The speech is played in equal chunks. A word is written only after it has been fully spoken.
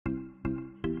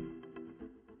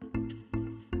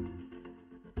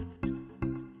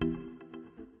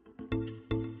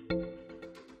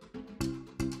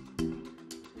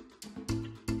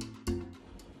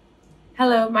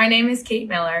Hello, my name is Kate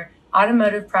Miller,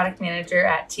 Automotive Product Manager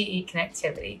at TE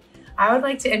Connectivity. I would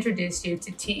like to introduce you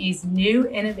to TE's new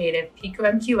innovative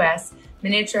PicoMQS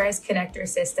miniaturized connector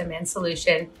system and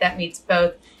solution that meets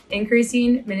both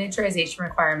increasing miniaturization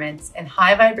requirements and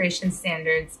high vibration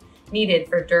standards needed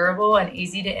for durable and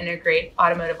easy to integrate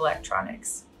automotive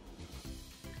electronics.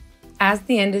 As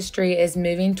the industry is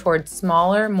moving towards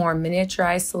smaller, more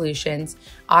miniaturized solutions,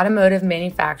 automotive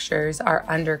manufacturers are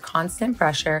under constant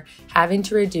pressure, having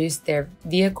to reduce their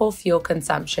vehicle fuel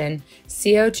consumption,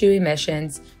 CO2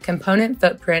 emissions, component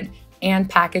footprint, and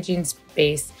packaging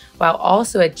space, while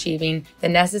also achieving the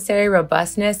necessary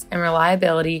robustness and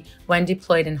reliability when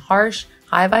deployed in harsh,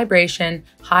 high vibration,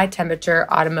 high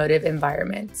temperature automotive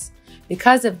environments.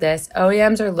 Because of this,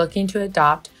 OEMs are looking to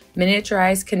adopt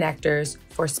miniaturized connectors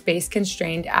for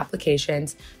space-constrained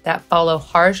applications that follow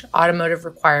harsh automotive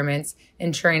requirements,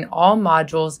 ensuring all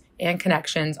modules and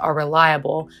connections are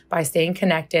reliable by staying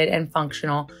connected and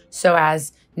functional so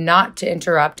as not to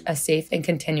interrupt a safe and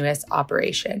continuous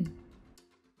operation.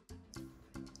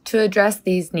 To address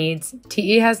these needs,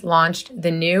 TE has launched the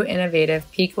new innovative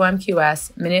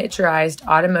PicoMQS miniaturized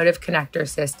automotive connector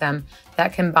system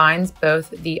that combines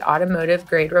both the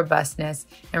automotive-grade robustness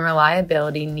and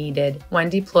reliability needed when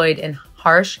deployed in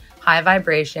harsh,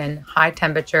 high-vibration,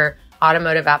 high-temperature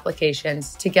automotive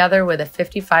applications, together with a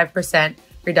 55%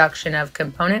 reduction of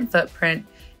component footprint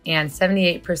and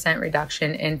 78%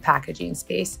 reduction in packaging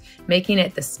space, making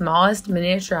it the smallest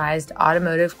miniaturized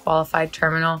automotive qualified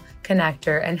terminal,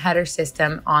 connector, and header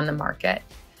system on the market.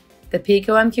 The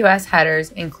PicoMQS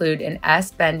headers include an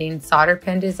S-bending solder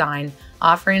pin design,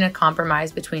 offering a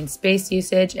compromise between space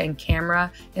usage and camera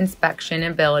inspection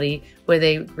ability with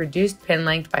a reduced pin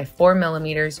length by 4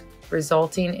 mm,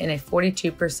 resulting in a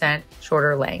 42%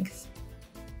 shorter length.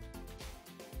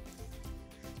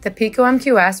 The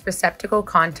PicoMQS receptacle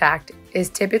contact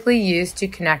is typically used to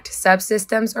connect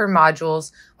subsystems or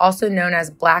modules, also known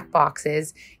as black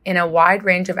boxes, in a wide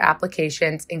range of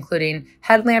applications, including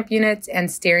headlamp units and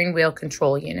steering wheel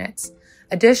control units.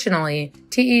 Additionally,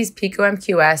 TE's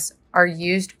PicoMQS are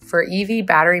used for EV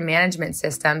battery management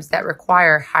systems that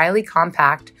require highly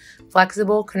compact,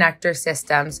 flexible connector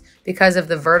systems because of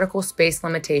the vertical space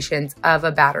limitations of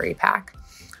a battery pack.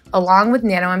 Along with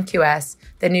NanoMQS,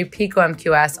 the new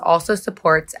PicoMQS also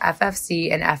supports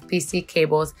FFC and FPC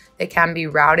cables that can be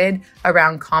routed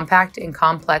around compact and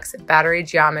complex battery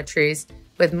geometries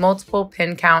with multiple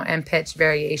pin count and pitch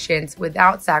variations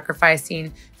without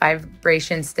sacrificing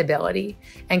vibration stability,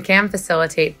 and can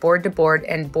facilitate board-to-board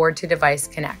and board-to-device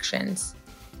connections.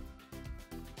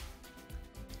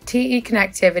 TE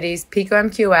Connectivity's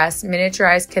PicoMQS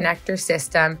miniaturized connector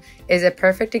system is a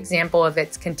perfect example of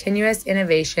its continuous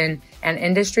innovation and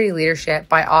industry leadership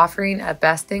by offering a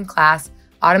best-in-class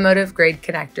automotive-grade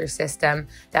connector system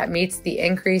that meets the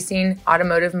increasing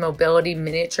automotive mobility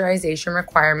miniaturization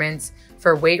requirements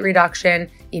for weight reduction,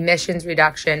 emissions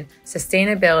reduction,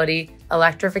 sustainability,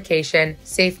 electrification,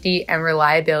 safety, and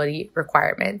reliability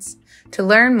requirements. To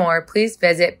learn more, please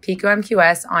visit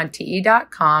PicoMQS on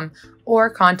te.com or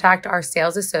contact our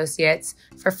sales associates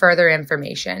for further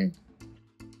information.